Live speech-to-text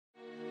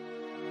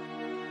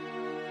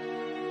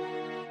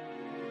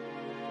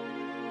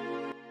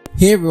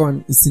Hey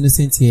everyone, it's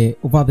Innocent here.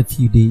 Over the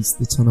few days,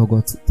 the channel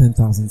got to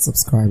 10,000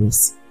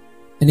 subscribers.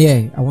 And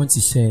yeah, I want to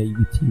share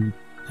with you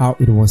how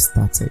it was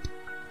started.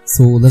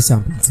 So let's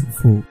jump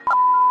into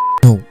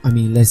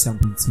let's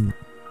jump into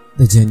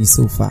the journey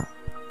so far.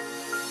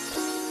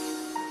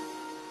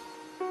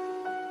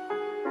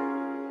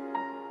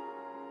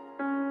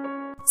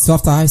 So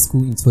after high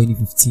school in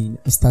 2015,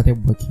 I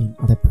started working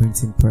at a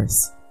printing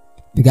press.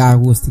 The guy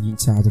who was taking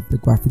charge of the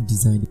graphic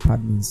design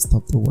department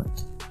stopped the work.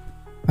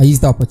 I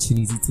used the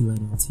opportunity to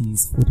learn how to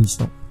use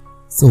Photoshop,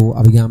 so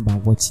I began by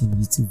watching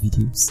YouTube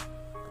videos.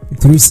 And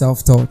through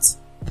self-taught,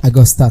 I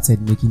got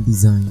started making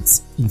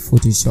designs in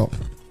Photoshop.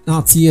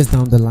 Now 2 years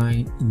down the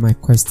line, in my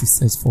quest to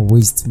search for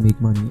ways to make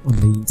money on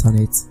the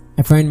internet,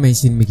 a friend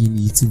mentioned making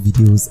YouTube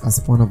videos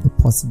as one of the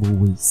possible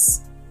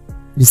ways.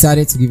 I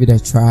decided to give it a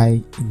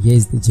try, and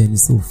here's the journey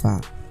so far,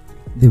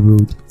 the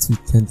road to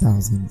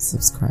 10,000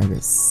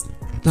 subscribers.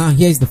 Now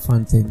here's the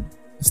fun thing.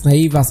 As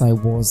naive as I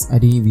was, I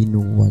didn't even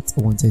know what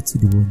I wanted to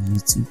do on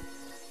YouTube.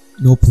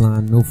 No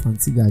plan, no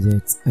fancy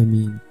gadgets.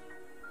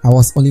 I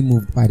was only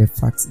moved by the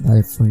fact that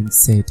a friend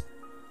said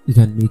you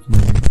can make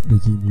money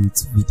making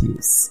YouTube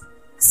videos.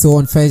 So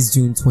on 1st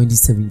June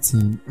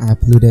 2017, I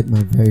uploaded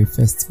my very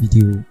first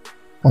video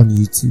on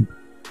YouTube,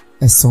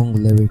 a song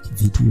lyric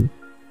video.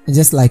 And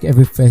just like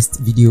every first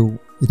video,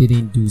 it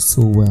didn't do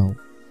so well.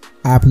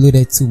 I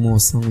uploaded 2 more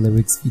song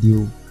lyrics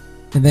video,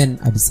 and then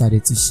I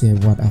decided to share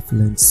what I've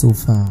learned so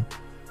far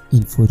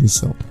in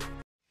Photoshop.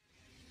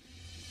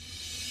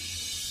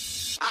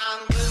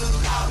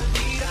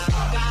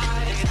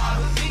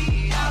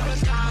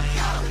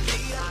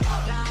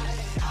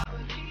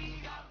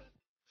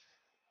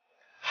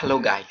 Hello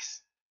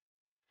guys,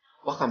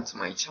 welcome to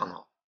my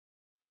channel.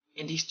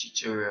 In this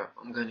tutorial,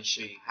 I'm going to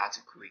show you how to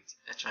create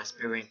a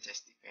transparent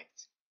text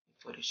effect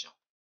in Photoshop.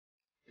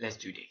 Let's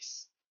do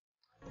this.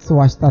 So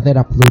I started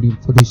uploading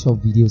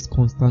Photoshop videos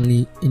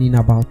constantly, and in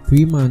about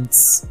 3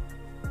 months,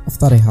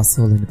 after the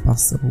hustle and the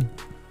bustle,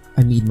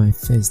 I made my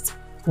first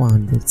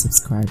 100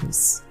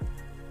 subscribers.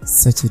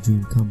 Such a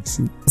dream come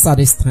true. As at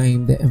this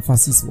time, the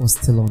emphasis was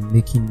still on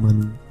making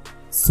money,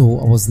 so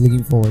I was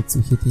looking forward to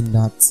hitting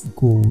that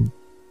goal,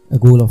 a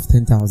goal of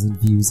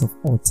 10,000 views of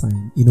all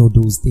time,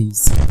 those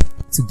days,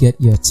 to get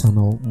your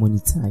channel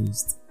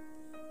monetized.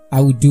 I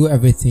would do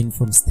everything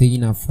from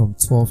staying up from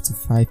 12 to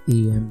 5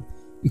 AM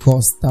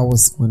because that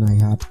was when I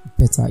had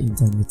better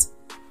internet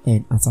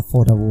and at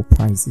affordable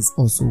prices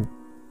also.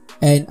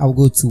 And I'll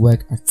go to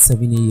work at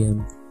 7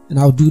 AM and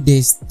I'll do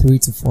this 3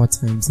 to 4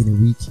 times in a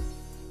week.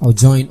 I'll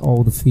join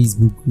all the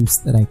Facebook groups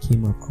that I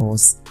came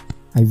across.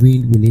 I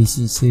ruined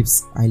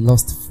relationships, I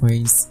lost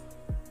friends,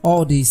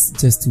 all this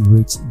just to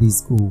reach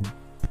this goal.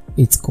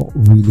 It got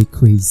really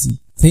crazy.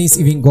 Things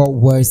even got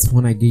worse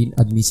when I gained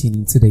admission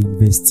into the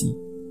university,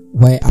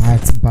 where I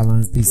had to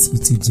balance this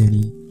YouTube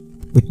journey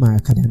with my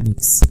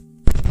academics.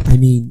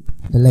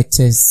 The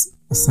lectures,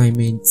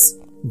 assignments,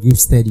 group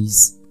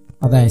studies,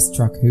 other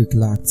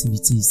extracurricular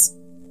activities.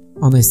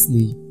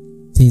 Honestly,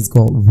 things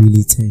got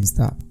really tensed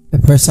up. The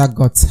pressure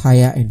got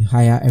higher and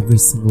higher every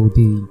single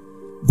day.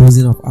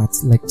 Dozing of art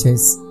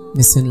lectures,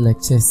 missing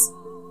lectures,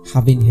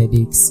 having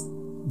headaches,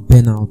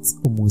 burnout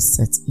almost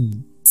set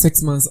in.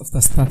 6 months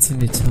after starting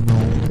the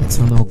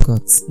channel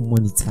got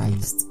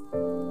monetized.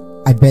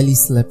 I barely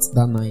slept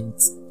that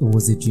night. It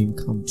was a dream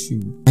come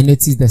true. I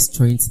noticed the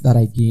strength that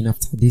I gained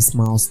after this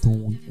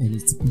milestone, and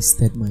it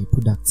boosted my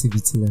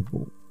productivity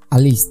level. At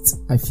least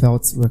I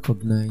felt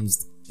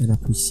recognized and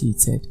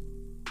appreciated.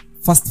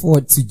 Fast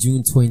forward to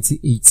June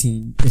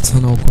 2018, the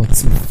channel got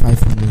to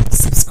 500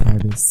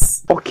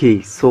 subscribers.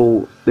 Okay,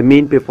 so the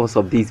main purpose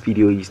of this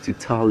video is to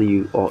tell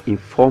you or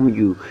inform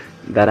you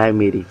that I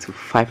made it to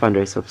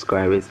 500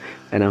 subscribers,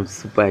 and I'm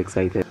super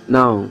excited.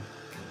 Now,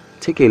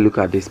 take a look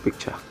at this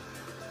picture.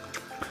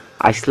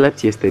 I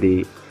slept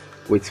yesterday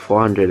with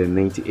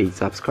 498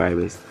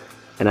 subscribers,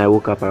 and I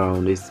woke up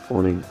around this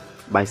morning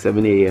by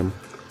 7 AM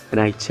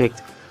and I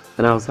checked,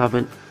 and I was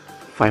having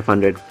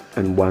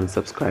 501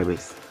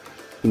 subscribers.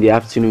 In the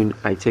afternoon,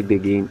 I checked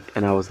again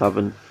and I was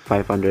having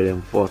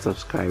 504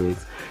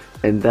 subscribers,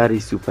 and that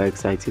is super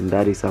exciting.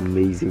 That is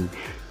amazing.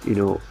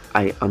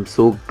 I am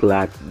so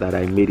glad that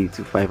I made it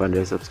to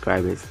 500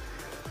 subscribers.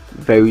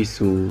 Very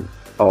soon,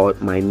 or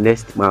my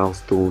next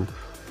milestone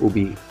will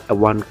be a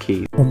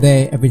 1K. From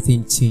there,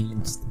 everything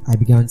changed. I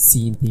began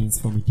seeing things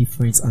from a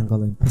different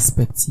angle and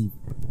perspective.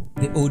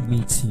 The old me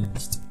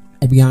changed.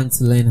 I began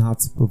to learn how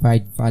to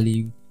provide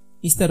value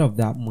instead of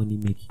that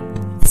money-making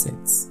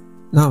mindset.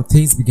 Now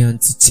things began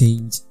to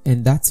change,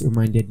 and that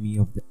reminded me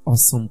of the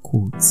awesome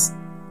quotes.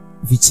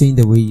 If you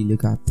change the way you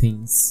look at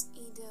things,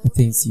 the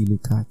things you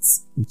look at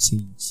will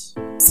change.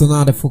 So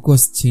now the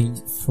focus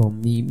changed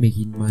from me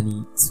making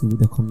money to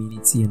the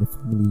community and the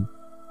family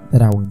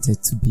that I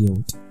wanted to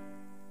build.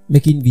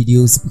 Making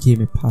videos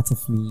became a part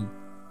of me,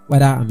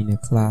 whether I'm in a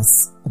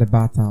class, at a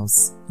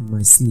bathhouse, in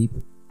my sleep.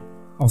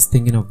 I was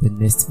thinking of the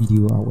next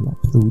video I will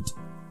upload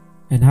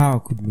and how I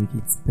could make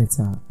it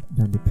better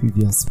than the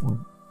previous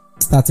one.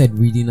 I started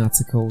reading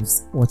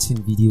articles, watching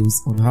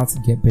videos on how to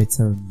get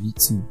better on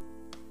YouTube.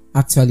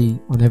 Actually,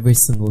 on every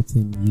single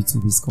thing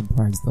YouTube is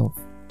comprised of.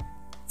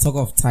 Talk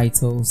of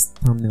titles,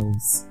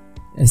 thumbnails,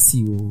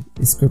 SEO,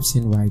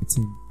 description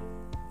writing,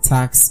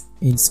 tags,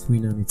 end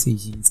screen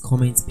annotations,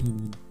 comment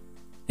pinning,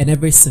 and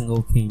every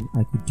single thing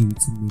I could do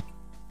to make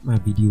my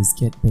videos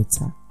get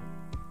better.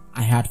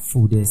 I had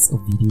folders of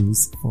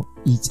videos for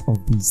each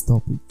of these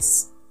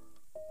topics.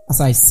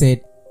 As I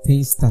said,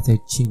 things started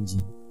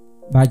changing.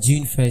 By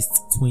June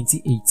 1st,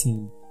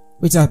 2018,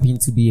 which happened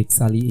to be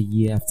exactly a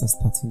year after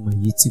starting my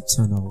YouTube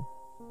channel,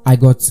 I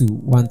got to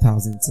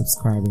 1,000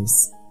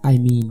 subscribers. I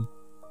mean,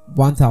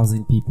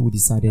 1,000 people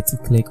decided to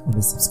click on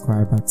the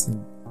subscribe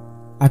button.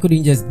 I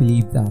couldn't just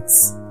believe that.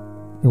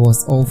 It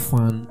was all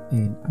fun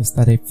and I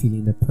started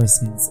feeling the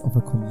presence of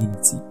a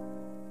community.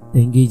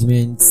 The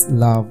engagement,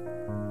 love,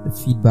 the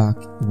feedback,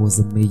 it was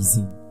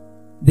amazing.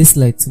 This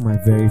led to my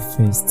very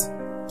first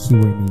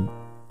Q&A.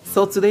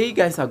 So today you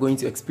guys are going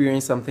to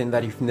experience something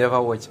that you've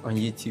never watched on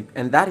YouTube,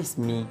 and that is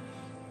me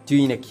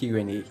doing a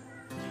Q&A.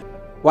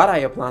 What are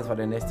your plans for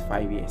the next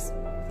 5 years?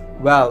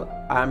 Well,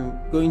 I'm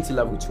going to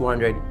level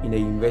 200 in the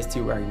university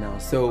right now.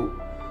 So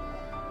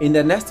in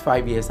the next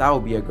 5 years, I will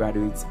be a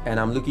graduate, and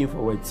I'm looking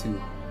forward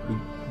to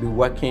be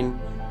working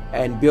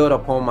and build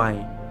upon my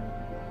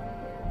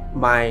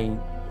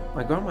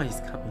grandma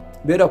is coming.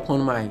 Build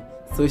upon my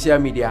social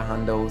media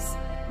handles,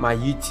 my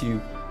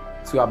YouTube,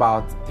 to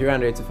about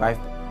 300 to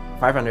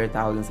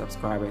 500,000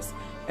 subscribers,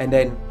 and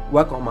then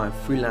work on my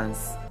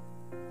freelance.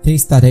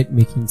 Things started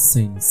making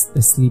sense.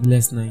 The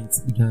sleepless nights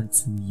began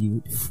to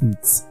yield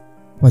fruits.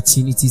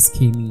 Opportunities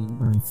came in,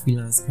 my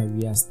freelance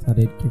career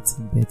started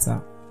getting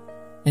better,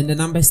 and the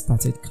numbers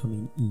started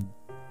coming in,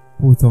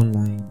 both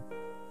online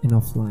and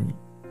offline.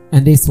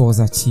 And this was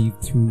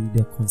achieved through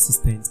the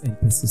consistent and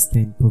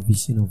persistent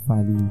provision of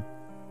value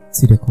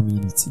to the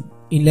community.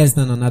 In less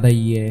than another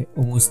year,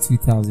 almost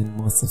 2,000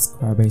 more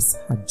subscribers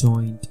had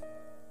joined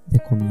the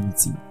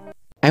community.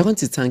 I want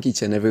to thank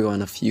each and every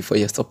one of you for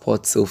your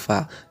support so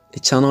far. The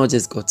channel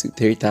just got to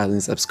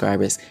 3,000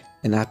 subscribers,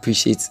 and I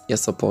appreciate your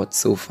support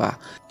so far.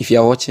 If you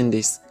are watching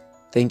this,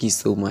 thank you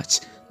so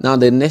much. Now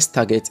the next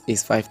target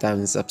is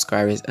 5,000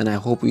 subscribers, and I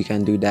hope we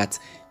can do that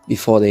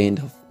before the end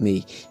of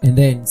May. And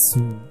then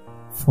soon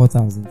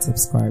 4,000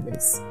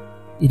 subscribers.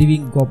 It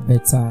even got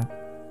better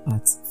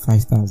at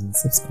 5,000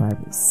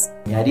 subscribers.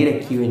 I did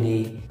a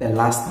Q&A the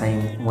last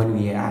time when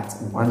we were at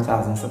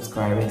 1,000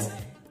 subscribers,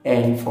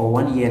 and for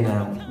 1 year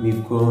now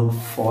we've grown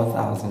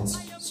 4,000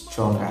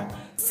 stronger.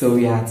 So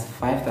we are at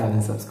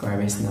 5,000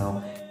 subscribers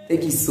now.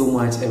 Thank you so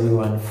much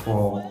everyone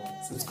for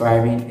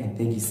subscribing, and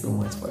thank you so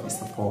much for your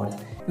support.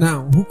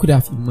 Now, who could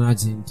have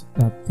imagined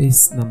that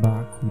this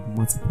number could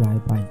multiply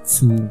by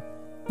 2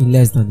 in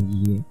less than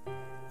a year?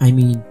 I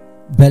mean,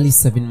 barely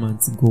 7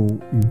 months ago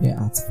we were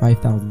at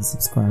 5,000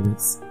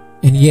 subscribers,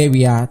 and here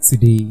we are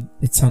today.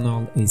 The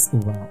channel is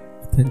over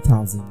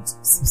 10,000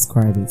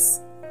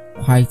 subscribers.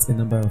 Quite a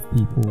number of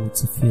people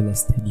to fill a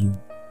stadium.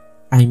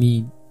 I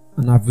mean,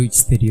 an average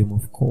stadium,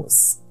 of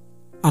course.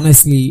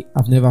 Honestly,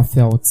 I've never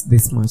felt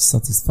this much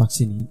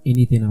satisfaction in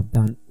anything I've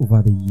done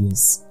over the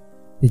years.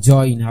 The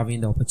joy in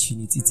having the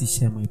opportunity to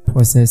share my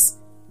process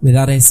with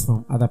others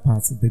from other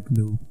parts of the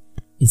globe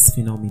is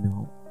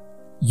phenomenal.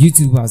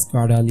 YouTube has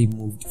gradually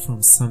moved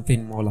from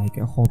something more like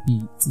a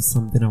hobby to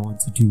something I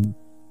want to do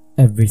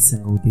every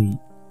single day.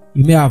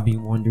 You may have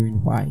been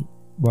wondering why.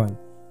 Well,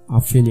 I'll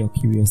fill your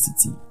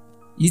curiosity.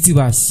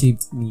 YouTube has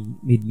shaped me,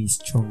 made me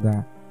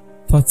stronger,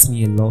 taught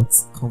me a lot: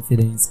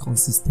 confidence,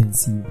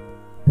 consistency,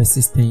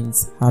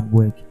 persistence, hard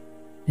work,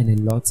 and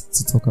a lot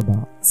to talk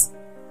about.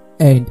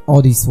 And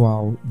all this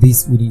while,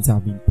 this wouldn't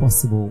have been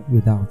possible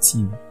without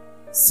you.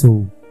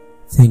 So,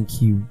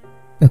 thank you.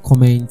 The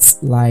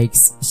comments,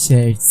 likes,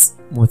 shares,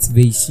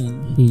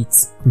 motivation,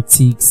 hates,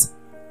 critiques,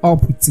 all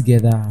put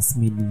together has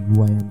made me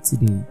who I am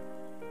today.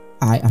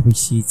 I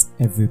appreciate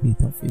every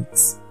bit of it.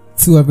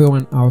 To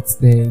everyone out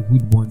there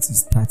who'd want to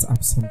start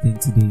up something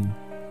today,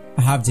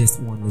 I have just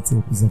one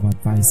little piece of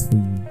advice for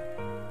you.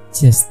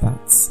 Just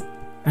start.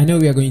 I know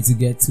we are going to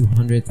get to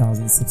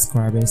 100,000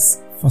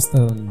 subscribers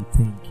faster than you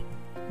think.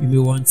 You may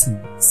want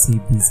to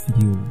save this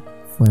video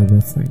for a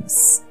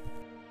reference.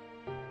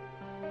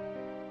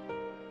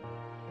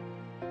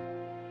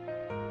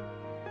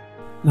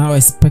 Now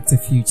expect a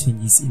few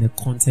changes in the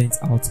content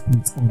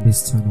output on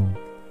this channel.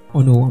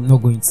 Oh no, I'm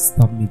not going to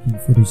stop making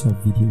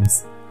Photoshop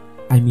videos.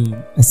 I mean,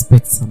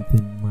 expect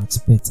something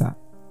much better.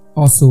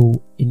 Also,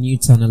 a new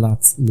channel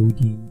art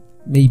loading,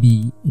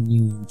 maybe a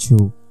new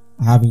intro.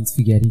 I haven't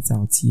figured it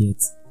out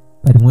yet,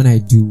 but when I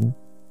do,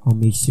 I'll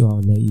make sure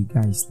I'll let you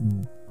guys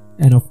know.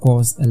 And of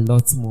course, a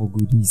lot more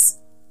goodies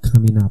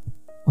coming up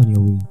on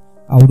your way.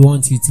 I would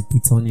want you to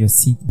put on your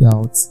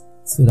seatbelt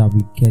so that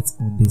we get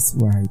on this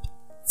ride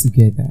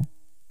together.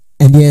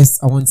 And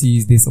yes, I want to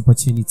use this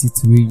opportunity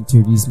to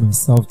reintroduce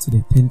myself to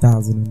the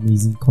 10,000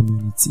 amazing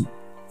community.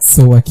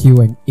 So a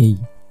Q&A.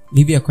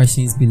 Leave your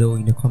questions below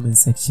in the comment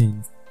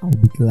section. I'll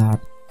be glad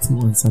to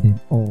answer them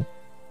all.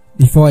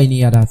 Before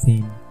any other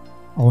thing,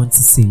 I want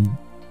to say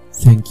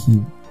thank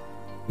you.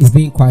 It's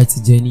been quite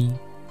a journey,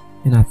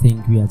 and I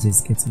think we are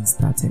just getting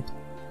started.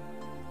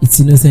 It's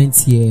Innocent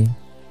here,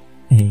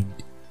 and